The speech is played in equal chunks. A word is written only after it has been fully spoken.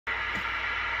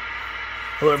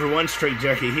Hello everyone, Straight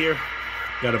Jackie here.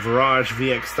 Got a Virage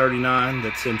VX-39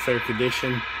 that's in fair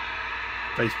condition.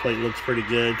 Faceplate looks pretty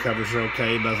good, covers are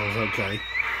okay, bezel's okay.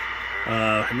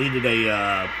 I needed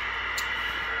a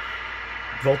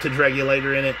voltage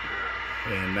regulator in it,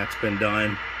 and that's been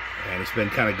done. And it's been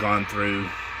kind of gone through,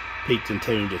 peaked and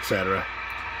tuned, etc.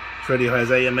 This radio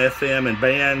has AM, FM, and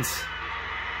bands.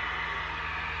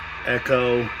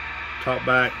 Echo,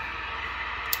 talkback.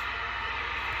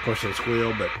 Of course it'll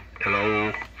squeal, but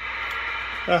hello.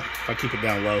 If I keep it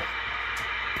down low.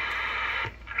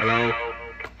 Hello.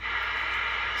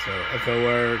 So echo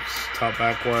works,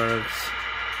 talkback works.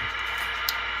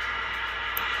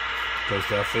 Goes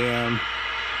to FM.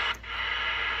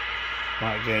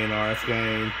 Mic gain, RF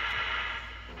gain.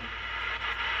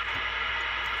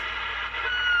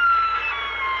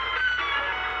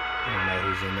 I don't know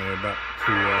who's in there, about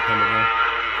 200.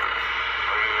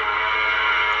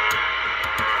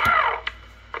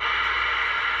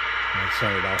 I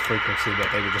turned it off frequency, but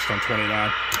they were just on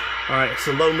 29. Alright,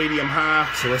 so low, medium,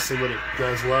 high. So let's see what it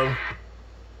does low.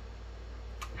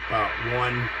 About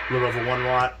a little over 1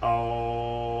 watt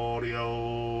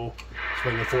audio.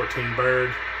 Swinging 14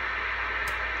 bird.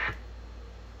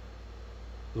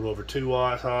 A little over 2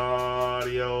 watts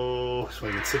audio.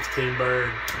 Swinging 16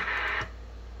 bird.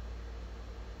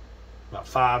 About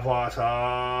 5 watts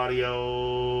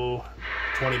audio.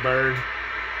 20 bird.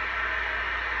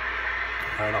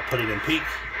 Alright, I'll put it in peak.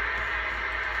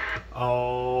 Audio.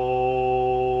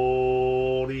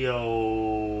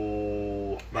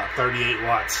 About 38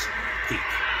 watts peak.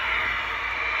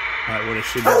 Alright, what it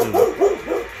should be doing.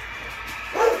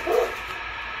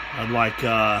 I'd like,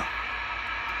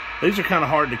 these are kind of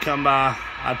hard to come by.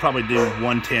 I'd probably do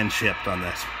 110 shipped on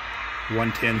this.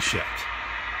 110 shipped.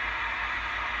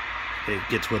 It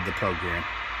gets with the program.